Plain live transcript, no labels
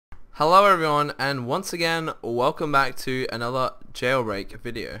Hello everyone, and once again welcome back to another jailbreak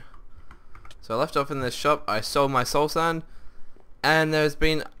video. So I left off in this shop. I sold my soul sand, and there's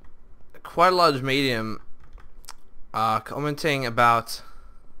been quite a large medium commenting about,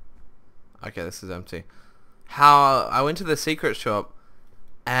 okay, this is empty, how I went to the secret shop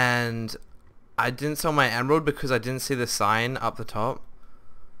and I didn't sell my emerald because I didn't see the sign up the top.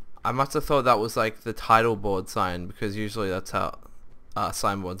 I must have thought that was like the title board sign, because usually that's how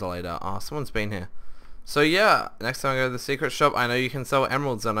signboards are laid out. Oh, someone's been here. So yeah, next time I go to the secret shop, I know you can sell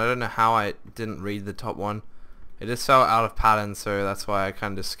emeralds, and I don't know how I didn't read the top one. It just fell out of pattern, so that's why I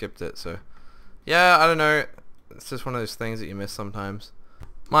kind of skipped it. So yeah, I don't know. It's just one of those things that you miss sometimes.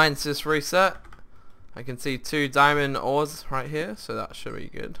 Mine's just reset. I can see 2 diamond ores right here, so that should be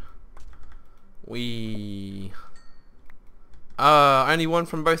good. Only one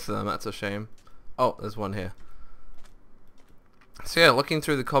from both of them. That's a shame. Oh, there's one here. So yeah, looking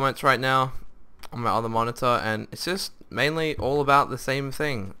through the comments right now on my other monitor, and it's just mainly all about the same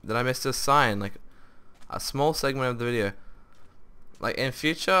thing, that I missed a sign, like a small segment of the video. Like in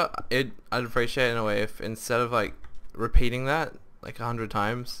future, I'd appreciate it in a way if instead of like repeating that like 100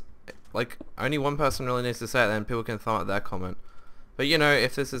 times, like only one person really needs to say it, then people can thumb out their comment. But you know,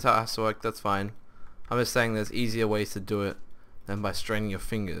 if this is how it has to work, that's fine. I'm just saying there's easier ways to do it than by straining your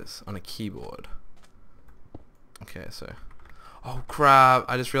fingers on a keyboard. Okay, so oh crap,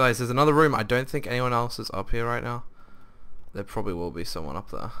 I just realized there's another room. I don't think anyone else is up here right now. There probably will be someone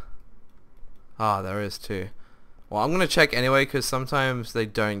up there. Ah, there is too. Well, I'm gonna check anyway, because sometimes they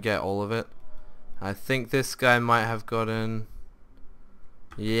don't get all of it. I think this guy might have gotten,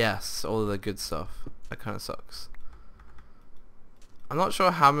 yes, all of the good stuff. That kind of sucks. I'm not sure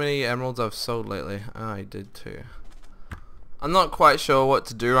how many emeralds I've sold lately. Oh, I did too. I'm not quite sure what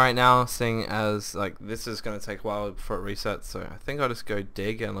to do right now, seeing as like this is going to take a while before it resets, so I think I'll just go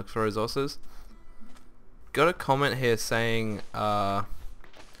dig and look for resources. Got a comment here saying that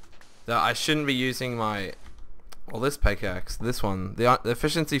I shouldn't be using my, well, this pickaxe, this one, the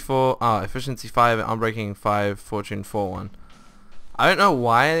efficiency 4, efficiency 5, unbreaking 5, fortune 4 one. I don't know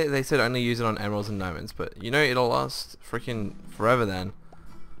why they said only use it on emeralds and diamonds, but you know it'll last freaking forever then.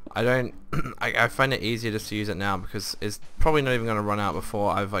 I find it easier just to use it now, because it's probably not even going to run out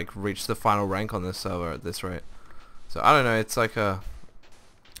before I've like reached the final rank on this server at this rate. So I don't know, it's like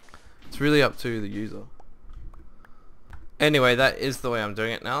it's really up to the user. Anyway, that is the way I'm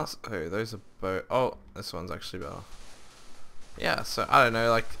doing it now. So those are both, oh, this one's actually better. Yeah, so I don't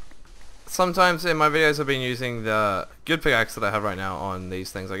know, like sometimes in my videos I've been using the good pickaxe that I have right now on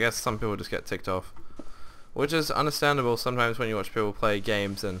these things. I guess some people just get ticked off, which is understandable sometimes when you watch people play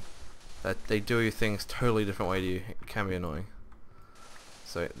games and that they do things totally different way to you. It can be annoying.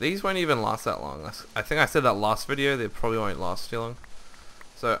 So these won't even last that long. I think I said that last video, they probably won't last too long.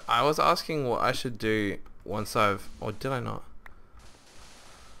 So I was asking what I should do once I've, or did I not?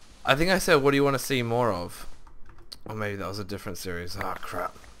 I think I said, what do you want to see more of? Or maybe that was a different series. Ah,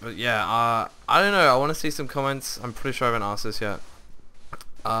 crap. But yeah, I don't know. I want to see some comments. I'm pretty sure I haven't asked this yet.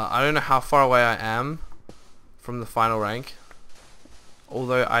 I don't know how far away I am from the final rank,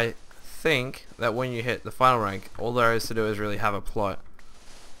 although I think that when you hit the final rank, all there is to do is really have a plot,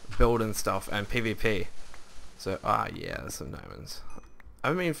 build and stuff, and PvP. So yeah, there's some diamonds. I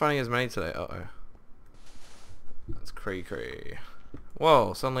haven't been finding as many today. Uh-oh, that's cree.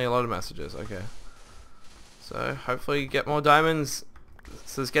 Whoa, suddenly a lot of messages. Okay, so hopefully get more diamonds.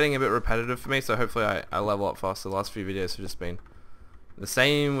 This is getting a bit repetitive for me, so hopefully I level up faster. The last few videos have just been the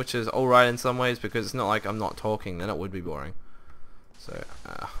same, which is alright in some ways, because it's not like I'm not talking, then it would be boring. So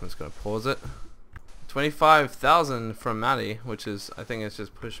I'm just going to pause it. 25,000 from Maddie, which is, I think it's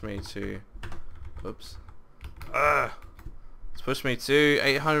just pushed me to, oops, it's pushed me to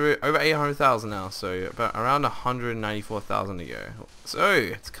 800, over 800,000 now, so about around 194,000 to go. So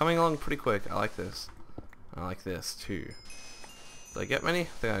it's coming along pretty quick. I like this. I like this too. Did I get many? I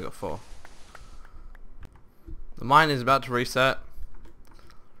think I got 4. The mine is about to reset,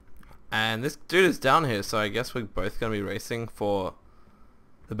 and this dude is down here, so I guess we're both going to be racing for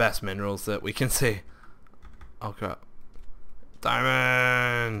the best minerals that we can see. Oh crap.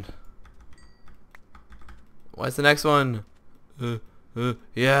 Diamond! Where's the next one?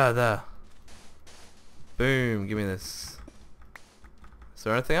 Yeah, there. Boom, give me this. Is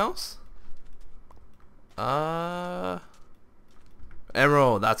there anything else?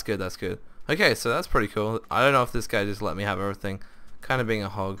 Emerald, that's good, that's good. Okay, so that's pretty cool. I don't know if this guy just let me have everything. Kind of being a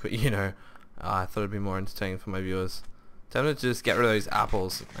hog, but you know, I thought it'd be more entertaining for my viewers. Tempted to just get rid of those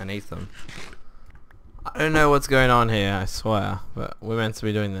apples and eat them. I don't know what's going on here, I swear, but we're meant to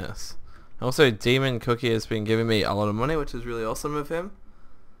be doing this. Also, Demon Cookie has been giving me a lot of money, which is really awesome of him.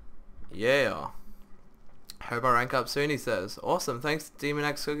 Yeah. Hope I rank up soon, he says. Awesome, thanks Demon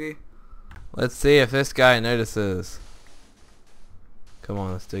X Cookie. Let's see if this guy notices. Come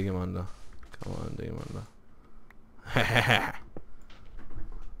on, let's dig him under. Come on, dig him under.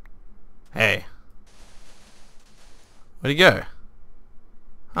 Hey. Where'd he go?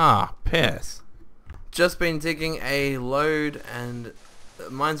 Ah, piss. Just been digging a load and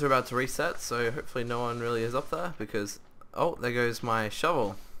mines are about to reset, so hopefully no one really is up there because... Oh, there goes my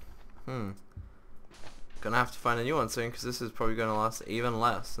shovel. Gonna have to find a new one soon because this is probably gonna last even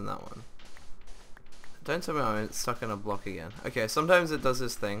less than that one. Don't tell me I'm stuck in a block again. Okay, sometimes it does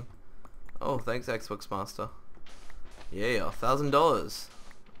this thing. Oh, thanks Xbox Master. Yeah, $1,000.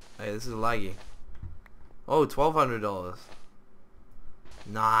 Hey, this is laggy. Oh, $1,200.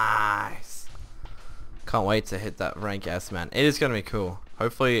 Nice. Can't wait to hit that rank S, man. It is gonna be cool.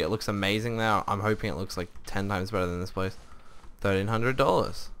 Hopefully it looks amazing now. I'm hoping it looks like 10 times better than this place. $1,300.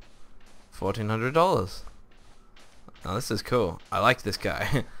 $1,400. Now this is cool. I like this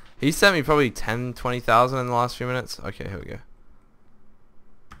guy. He sent me probably 10, 20,000 in the last few minutes. Okay, here we go.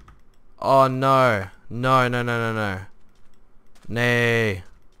 Oh no. No, no, no, no, no. Nay.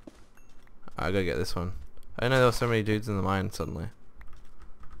 I gotta get this one. I didn't know there were so many dudes in the mine suddenly.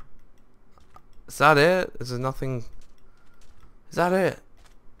 Is that it? Is there nothing? Is that it?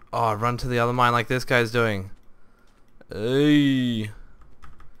 Oh, run to the other mine like this guy's doing. Hey.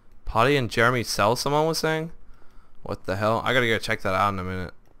 Party and Jeruhmi sell, someone was saying? What the hell? I gotta go check that out in a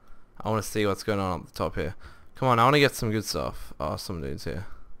minute. I want to see what's going on up the top here. Come on, I want to get some good stuff. Oh, some dudes here.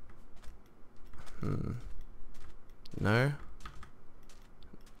 No?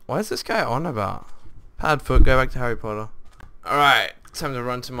 Why is this guy on about? Pad foot, go back to Harry Potter. Alright, time to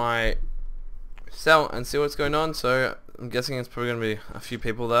run to my cell and see what's going on. So, I'm guessing it's probably going to be a few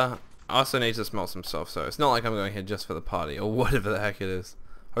people there. I also need to smell some stuff, so it's not like I'm going here just for the party or whatever the heck it is.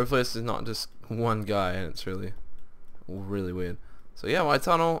 Hopefully this is not just one guy and it's really weird. So yeah, my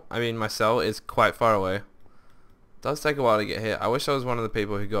tunnel, I mean my cell is quite far away. It does take a while to get here. I wish I was one of the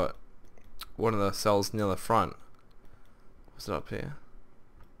people who got one of the cells near the front. What's it up here?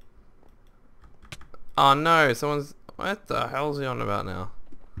 Oh no, someone's... What the hell is he on about now?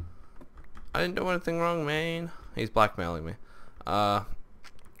 I didn't do anything wrong, man. He's blackmailing me.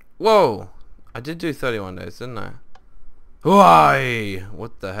 Whoa! I did do 31 days, didn't I? Why?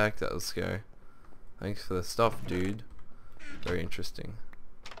 What the heck? That was scary. Thanks for the stuff, dude. Very interesting.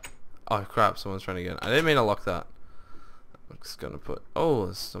 Oh crap, someone's trying to get in. I didn't mean to lock that. I'm just gonna put... Oh,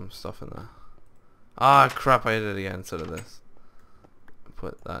 there's some stuff in there. Ah crap, I hit it again instead of this.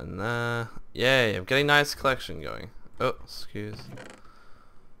 Put that in there. Yay, I'm getting nice collection going. Oh, excuse.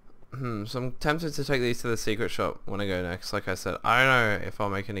 So I'm tempted to take these to the secret shop when I go next. Like I said, I don't know if I'll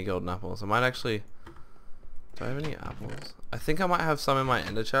make any golden apples. I might actually... Do I have any apples? I think I might have some in my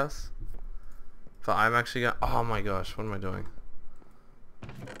ender chest. But I'm actually gonna... Oh my gosh, what am I doing?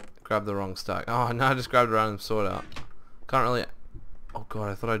 Grab the wrong stack. Oh, no, I just grabbed a random sword out. Can't really... Oh god,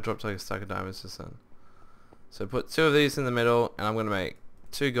 I thought I dropped like a stack of diamonds just then. So put 2 of these in the middle, and I'm gonna make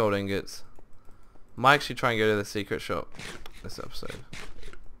 2 gold ingots. Might actually try and go to the secret shop this episode.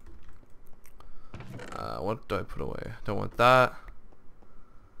 What do I put away? Don't want that.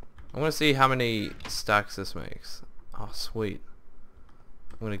 I'm gonna see how many stacks this makes. Oh, sweet.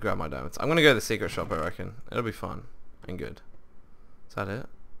 I'm gonna grab my diamonds. I'm gonna go to the secret shop, I reckon. It'll be fun and good. Is that it?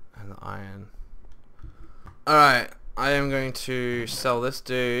 And the iron. Alright, I am going to sell this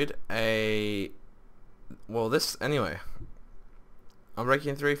dude a... Well, this... Anyway. I'm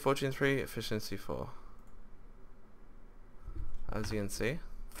breaking 3, fortune 3, efficiency 4. As you can see.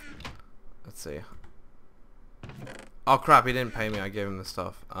 Let's see. Oh crap, he didn't pay me, I gave him the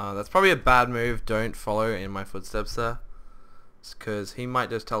stuff. That's probably a bad move, don't follow in my footsteps there. Because he might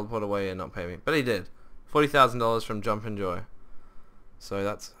just teleport away and not pay me. But he did. $40,000 from Jump and Joy. So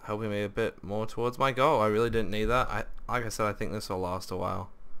that's helping me a bit more towards my goal. I really didn't need that. Like I said, I think this will last a while.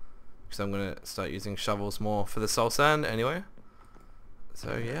 Because I'm going to start using shovels more for the soul sand anyway.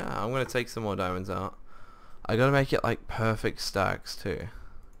 So yeah, I'm going to take some more diamonds out. I got to make it like perfect stacks too.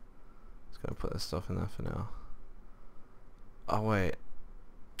 Just going to put this stuff in there for now. Oh wait.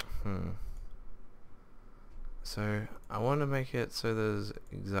 So I want to make it so there's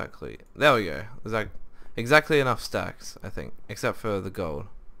exactly... There we go. There's like exactly enough stacks, I think. Except for the gold.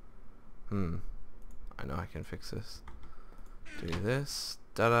 I know I can fix this. Do this.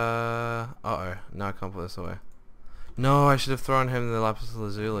 Da-da. Uh-oh. Now I can't put this away. No, I should have thrown him the lapis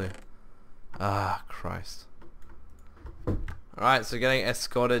lazuli. Ah, Christ. Alright, so getting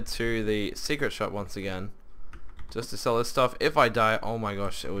escorted to the secret shop once again. Just to sell this stuff. If I die, oh my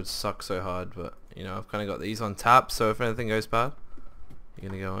gosh, it would suck so hard. But, you know, I've kind of got these on tap. So if anything goes bad, you're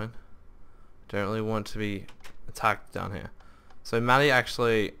going to go in. Don't really want to be attacked down here. So Maddie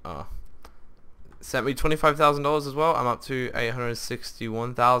actually sent me $25,000 as well. I'm up to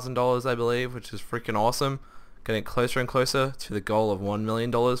 $861,000, I believe, which is freaking awesome. Getting closer and closer to the goal of $1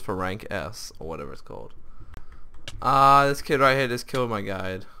 million for rank S, or whatever it's called. This kid right here just killed my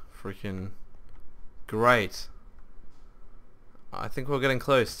guide. Freaking great. I think we're getting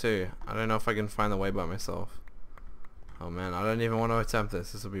close too. I don't know if I can find the way by myself. Oh man, I don't even want to attempt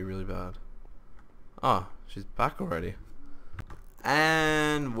this. This will be really bad. Oh, she's back already.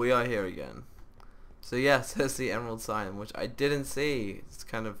 And we are here again. So yes, there's the emerald sign, which I didn't see. It's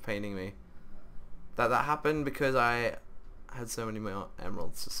kind of paining me. That happened because I had so many more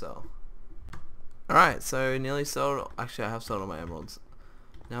emeralds to sell. Alright, so nearly sold. Actually, I have sold all my emeralds.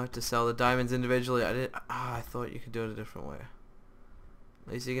 Now I have to sell the diamonds individually. I thought you could do it a different way.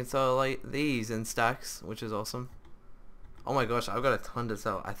 At least you can sell like these in stacks, which is awesome. Oh my gosh, I've got a ton to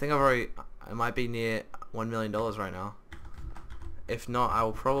sell. I think I might be near $1 million right now. If not, I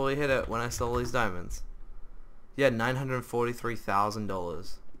will probably hit it when I sell all these diamonds. Yeah,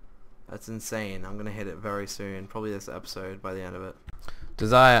 $943,000. That's insane. I'm gonna hit it very soon. Probably this episode by the end of it.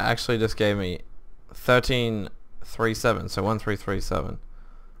 Desire actually just gave me 1337, so 1337,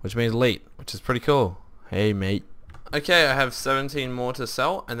 which means elite, which is pretty cool. Hey mate. Okay, I have 17 more to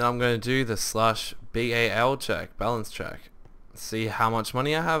sell, and then I'm going to do the /BAL check, balance check. See how much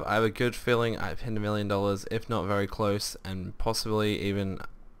money I have. I have a good feeling I've hit $1 million, if not very close, and possibly even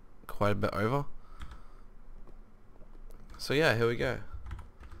quite a bit over. So yeah, here we go.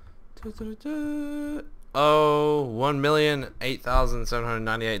 Oh,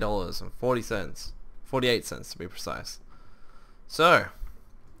 $1,008,798.40. 48 cents to be precise. So,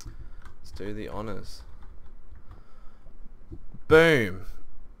 let's do the honors. Boom.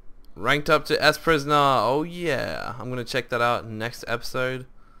 Ranked up to S Prisoner. Oh yeah. I'm going to check that out next episode.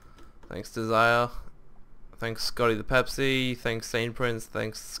 Thanks Desire. Thanks Scotty the Pepsi. Thanks Sane Prince.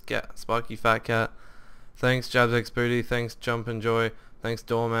 Thanks Sparky Fat Cat. Thanks Jabs X Booty. Thanks Jump and Joy. Thanks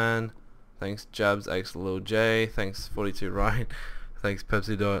Doorman. Thanks Jabs X Lil J. Thanks 42 Ryan. Thanks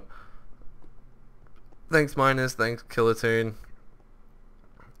Pepsi Dot. Thanks Minus. Thanks Killertune.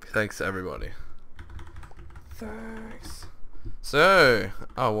 Thanks everybody. Thanks. So,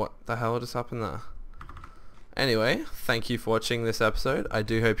 oh, what the hell just happened there? Anyway, thank you for watching this episode. I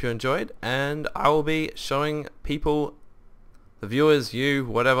do hope you enjoyed, and I will be showing people, the viewers, you,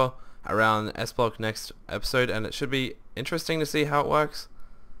 whatever, around S-Block next episode, and it should be interesting to see how it works.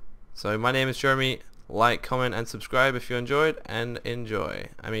 So, my name is Jeruhmi. Like, comment, and subscribe if you enjoyed, and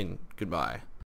goodbye.